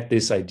they had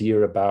this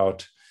idea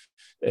about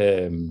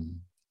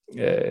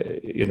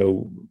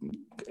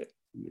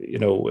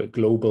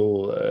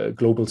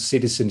global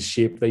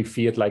citizenship. They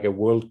feared like a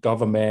world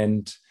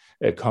government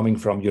coming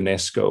from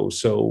UNESCO.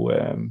 So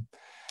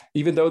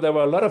even though there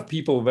were a lot of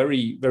people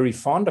very, very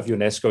fond of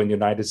UNESCO in the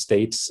United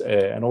States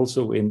and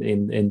also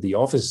in the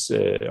office,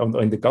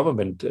 in the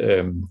government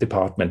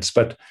departments,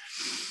 but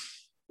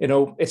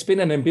it's been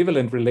an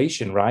ambivalent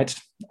relation, right?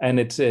 And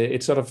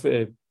it sort of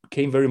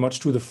came very much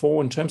to the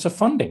fore in terms of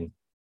funding.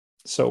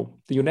 So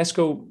the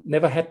UNESCO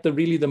never had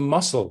really the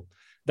muscle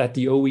that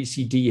the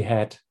OECD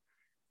had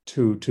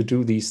to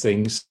do these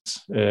things,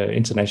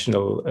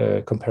 international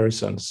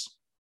comparisons.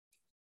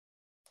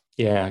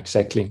 Yeah,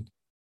 exactly.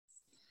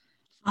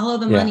 Follow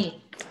the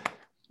money.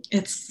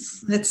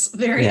 It's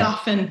very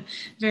often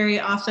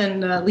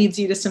leads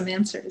you to some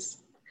answers.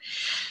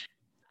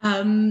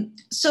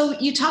 So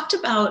you talked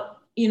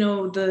about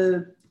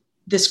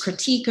this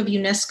critique of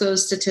UNESCO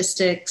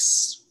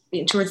statistics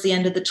towards the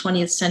end of the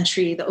 20th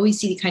century, the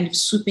OECD kind of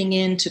swooping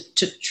in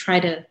to try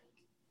to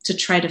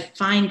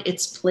find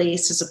its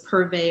place as a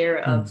purveyor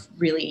of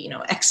really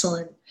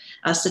excellent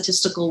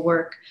statistical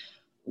work.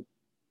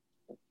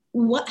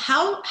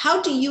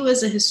 How do you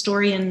as a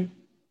historian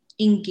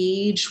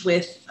engage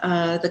with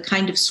the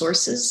kind of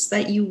sources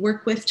that you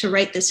work with to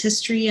write this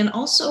history, and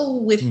also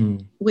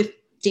with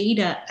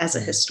data as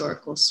a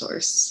historical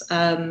source?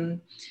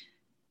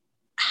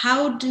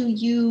 How do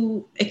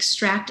you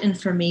extract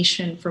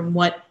information from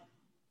what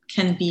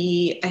can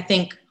be, I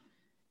think,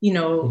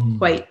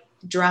 quite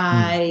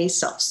dry,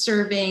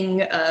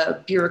 self-serving,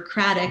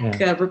 bureaucratic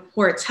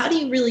reports? How do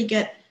you really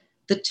get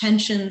the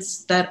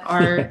tensions that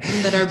are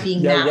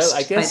being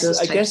masked by those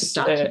types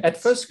of documents?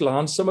 At first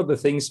glance, some of the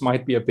things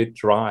might be a bit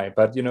dry,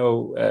 but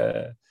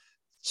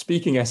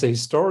speaking as a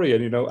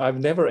historian, I've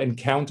never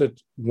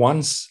encountered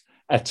once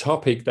a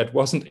topic that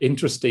wasn't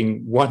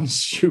interesting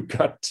once you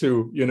got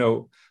to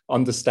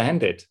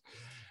understand it,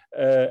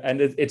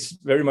 and it's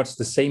very much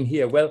the same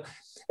here. Well,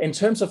 in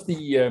terms of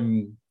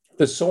the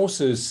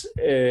sources,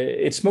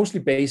 it's mostly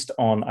based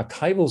on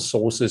archival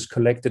sources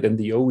collected in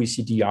the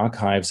OECD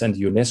archives and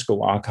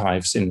UNESCO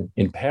archives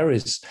in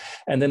Paris,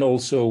 and then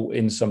also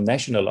in some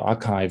national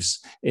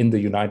archives in the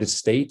United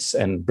States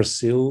and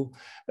Brazil,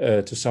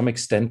 to some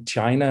extent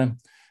China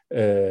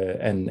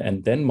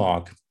and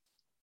Denmark.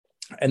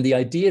 And the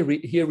idea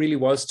here really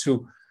was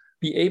to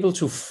be able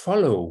to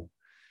follow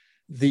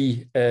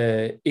the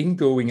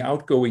ingoing,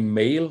 outgoing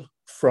mail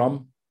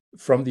from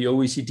the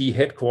OECD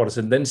headquarters,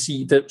 and then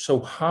see that. So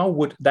how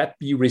would that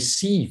be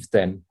received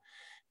then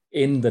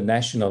in the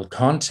national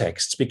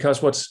context?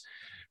 Because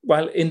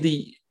while in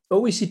the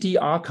OECD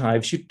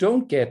archives, you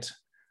don't get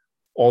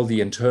all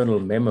the internal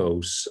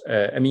memos.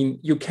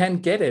 You can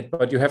get it,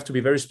 but you have to be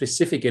very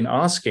specific in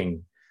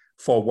asking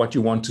for what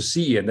you want to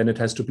see, and then it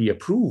has to be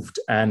approved.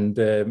 And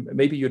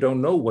maybe you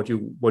don't know what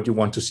you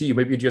want to see.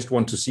 Maybe you just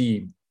want to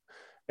see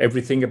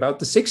everything about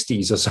the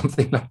 60s or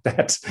something like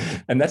that.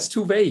 And that's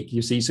too vague,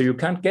 you see, so you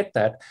can't get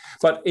that.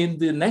 But in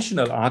the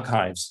national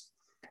archives,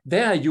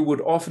 there you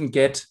would often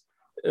get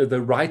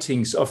the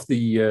writings of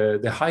the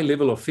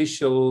high-level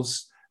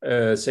officials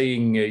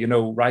saying,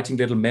 writing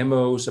little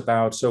memos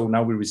about, so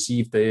now we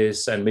received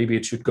this, and maybe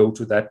it should go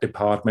to that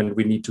department.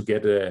 We need to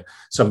get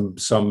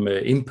some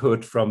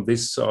input from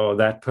this or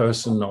that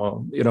person,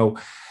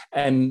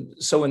 And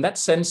so in that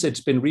sense,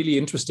 it's been really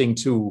interesting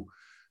to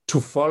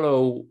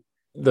follow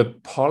the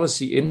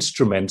policy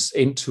instruments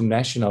into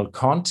national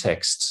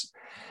contexts.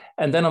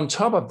 And then on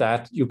top of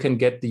that, you can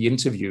get the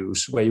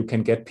interviews where you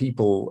can get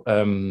people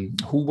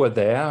who were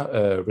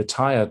there,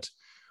 retired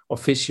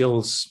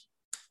officials,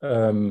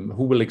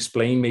 who will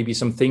explain maybe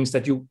some things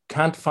that you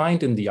can't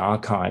find in the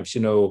archives,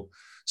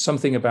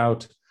 something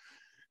about,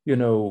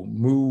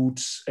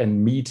 moods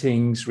and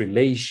meetings,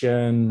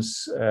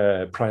 relations,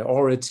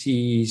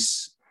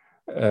 priorities,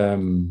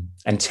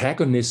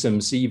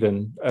 antagonisms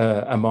even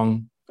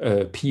among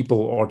people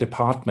or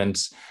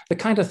departments, the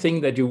kind of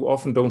thing that you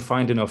often don't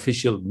find in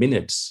official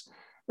minutes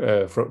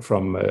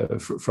from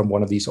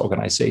one of these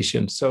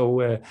organizations.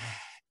 So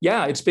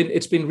it's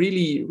been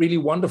really, really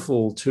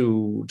wonderful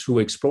to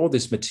explore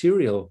this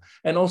material,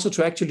 and also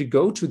to actually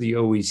go to the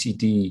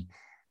OECD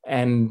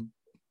and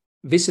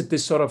visit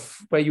this sort of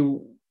where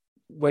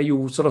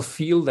you sort of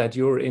feel that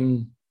you're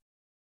in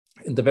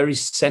the very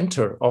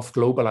center of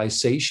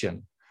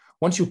globalization.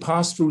 Once you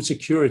pass through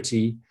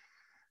security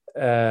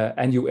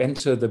and you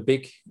enter the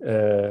big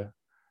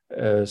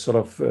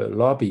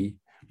lobby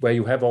where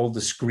you have all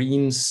the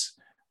screens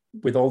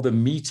with all the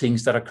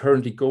meetings that are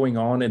currently going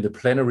on in the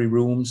plenary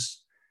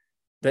rooms,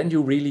 then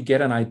you really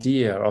get an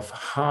idea of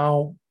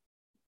how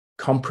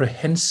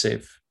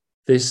comprehensive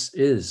this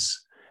is.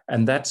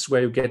 And that's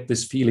where you get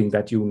this feeling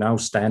that you now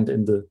stand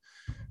in the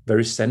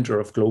very center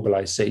of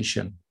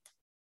globalization.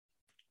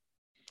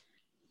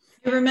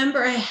 I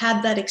remember I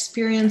had that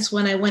experience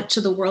when I went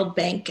to the World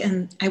Bank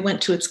and I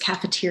went to its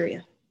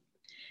cafeteria.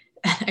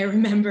 And I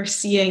remember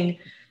seeing,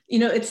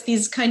 it's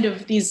these kind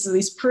of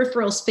these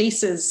peripheral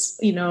spaces,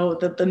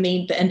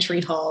 the entry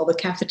hall, the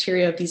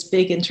cafeteria of these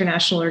big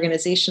international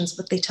organizations,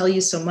 but they tell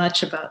you so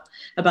much about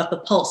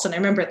the pulse. And I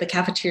remember at the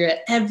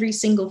cafeteria, every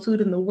single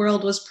food in the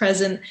world was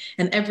present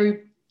and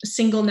every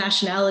single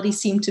nationality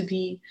seemed to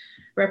be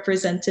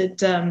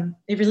represented.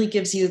 It really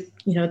gives you,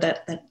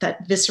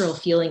 that visceral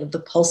feeling of the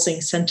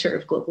pulsing center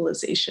of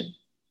globalization.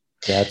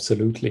 Yeah,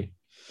 absolutely.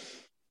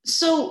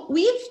 So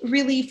we've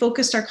really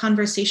focused our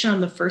conversation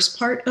on the first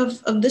part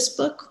of this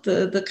book,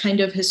 the kind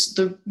of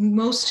the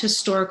most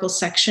historical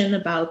section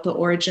about the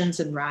origins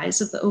and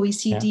rise of the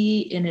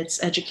OECD in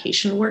its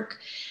education work.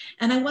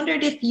 And I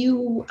wondered if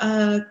you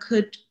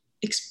could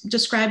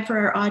describe for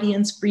our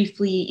audience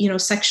briefly,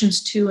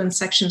 sections 2 and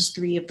sections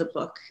 3 of the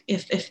book,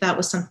 if that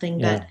was something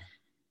that.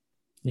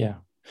 Yeah,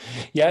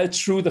 it's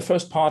true. The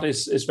first part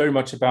is very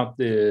much about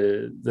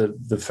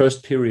the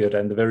first period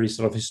and the very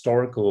sort of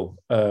historical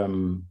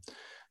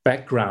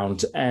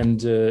background.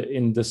 And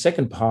in the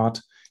second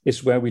part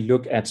is where we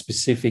look at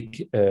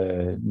specific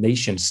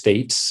nation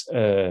states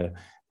and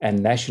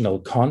national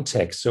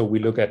context. So we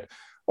look at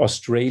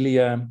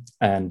Australia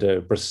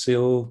and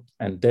Brazil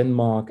and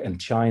Denmark and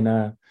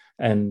China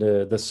and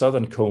the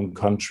Southern Cone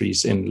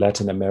countries in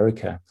Latin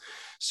America.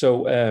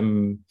 So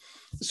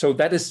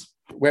that is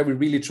where we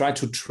really try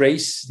to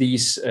trace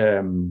these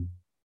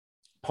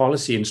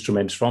policy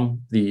instruments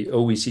from the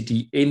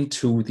OECD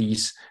into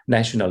these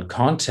national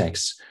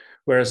contexts.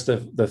 Whereas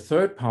the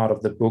third part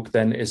of the book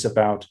then is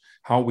about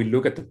how we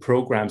look at the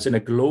programs in a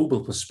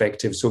global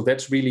perspective. So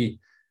that's really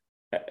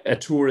a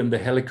tour in the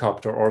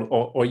helicopter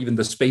or even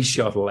the space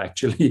shuttle,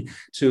 actually,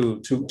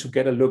 to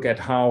get a look at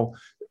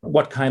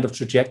what kind of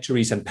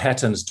trajectories and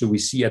patterns do we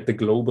see at the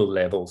global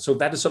level. So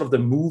that is sort of the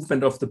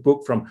movement of the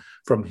book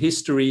from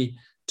history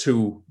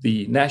to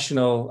the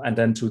national and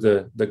then to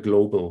the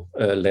global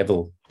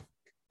level.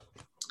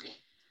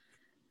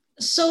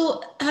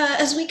 So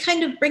as we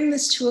kind of bring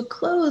this to a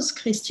close,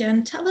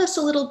 Christian, tell us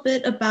a little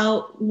bit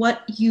about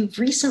what you've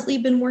recently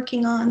been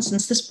working on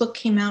since this book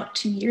came out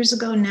 2 years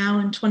ago now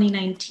in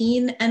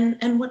 2019,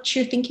 and what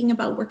you're thinking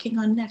about working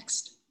on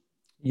next.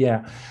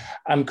 Yeah,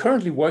 I'm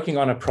currently working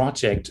on a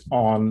project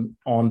on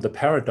the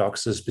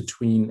paradoxes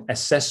between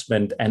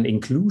assessment and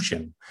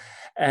inclusion.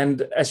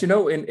 And as you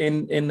know,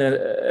 in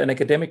an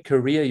academic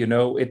career,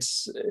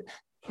 it's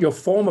your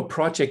former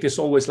project is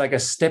always like a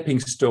stepping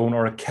stone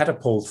or a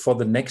catapult for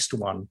the next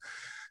one.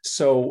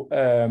 So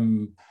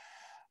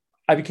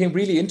I became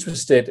really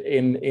interested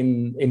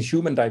in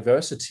human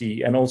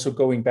diversity, and also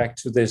going back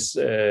to this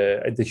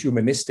the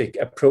humanistic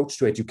approach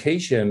to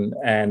education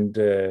and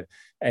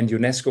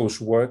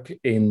UNESCO's work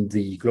in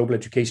the Global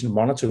Education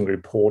Monitoring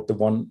Report, the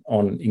one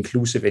on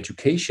inclusive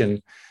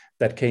education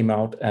that came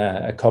out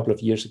a couple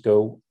of years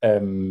ago.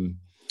 And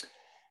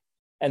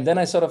then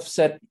I sort of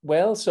said,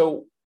 well,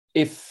 so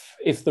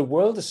if the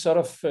world is sort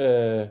of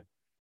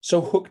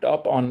so hooked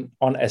up on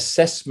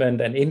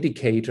assessment and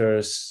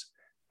indicators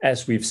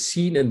as we've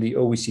seen in the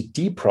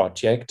OECD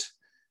project,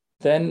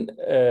 then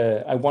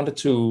I wanted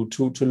to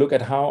look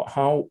at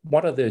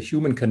what are the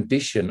human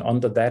condition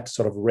under that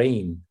sort of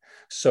reign.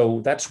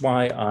 So that's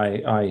why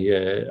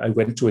I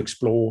went to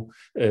explore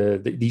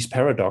these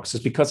paradoxes,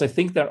 because I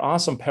think there are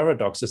some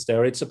paradoxes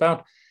there.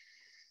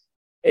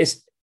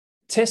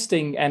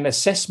 testing and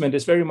assessment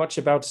is very much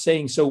about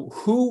saying, so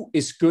who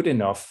is good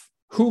enough?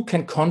 Who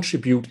can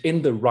contribute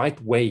in the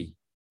right way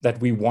that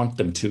we want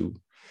them to?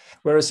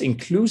 Whereas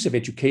inclusive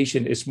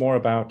education is more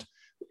about,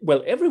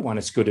 well, everyone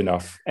is good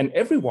enough and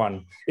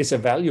everyone is a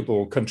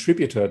valuable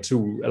contributor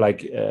to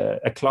like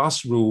a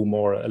classroom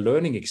or a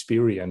learning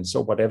experience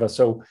or whatever.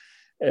 So,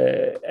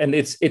 and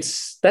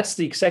that's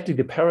exactly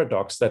the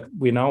paradox that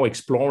we're now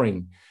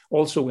exploring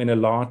also in a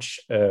large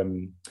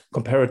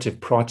comparative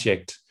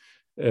project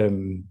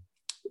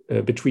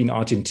between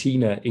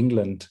Argentina,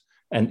 England,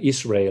 and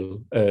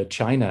Israel,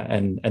 China,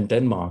 and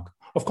Denmark.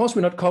 Of course,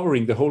 we're not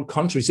covering the whole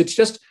countries. It's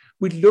just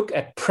we look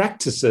at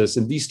practices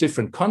in these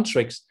different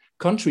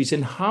countries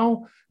and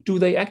how do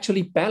they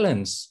actually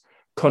balance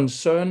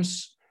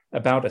concerns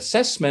about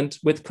assessment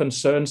with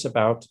concerns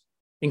about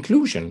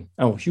inclusion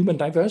or human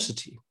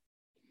diversity.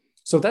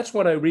 So that's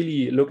what I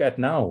really look at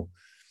now.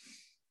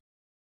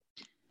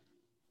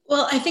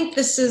 Well, I think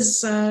this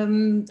is a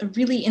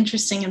really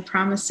interesting and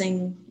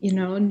promising,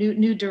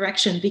 new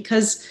direction,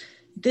 because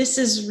this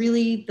is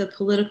really the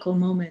political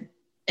moment,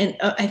 and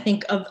I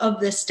think of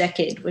this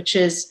decade, which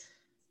is,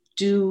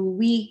 do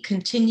we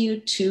continue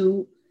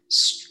to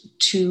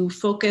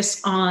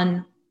focus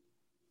on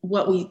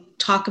what we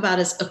talk about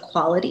as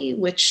equality,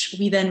 which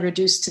we then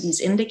reduce to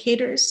these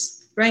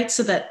indicators, right?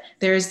 So that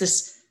there is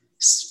this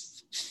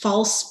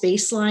false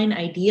baseline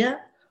idea,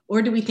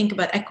 or do we think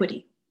about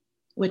equity,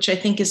 which I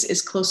think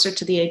is closer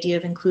to the idea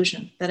of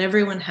inclusion, that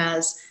everyone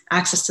has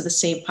access to the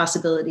same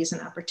possibilities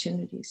and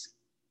opportunities,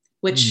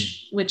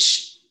 which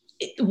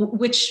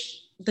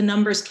the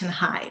numbers can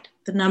hide,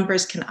 the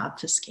numbers can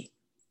obfuscate.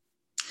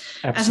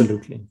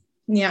 Absolutely.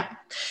 Yeah.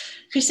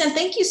 Christian,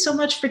 thank you so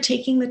much for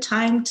taking the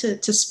time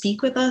to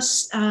speak with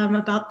us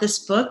about this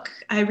book.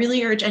 I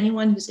really urge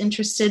anyone who's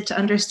interested to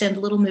understand a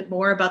little bit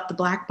more about the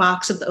black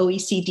box of the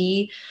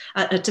OECD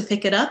to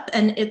pick it up.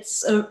 And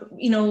it's a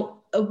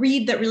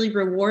read that really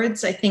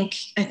rewards. I think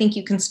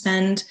you can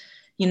spend,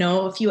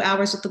 a few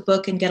hours with the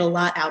book and get a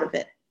lot out of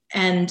it.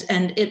 And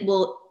it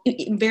will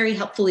very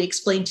helpfully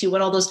explain to you what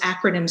all those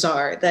acronyms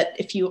are, that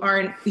if you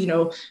aren't,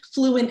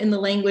 fluent in the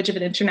language of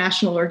an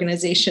international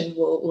organization,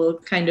 will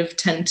kind of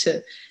tend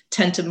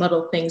to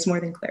muddle things more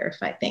than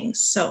clarify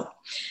things. So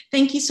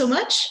thank you so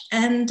much.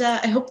 And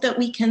I hope that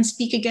we can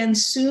speak again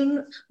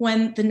soon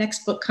when the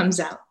next book comes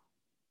out.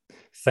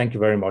 Thank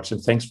you very much.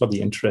 And thanks for the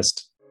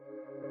interest.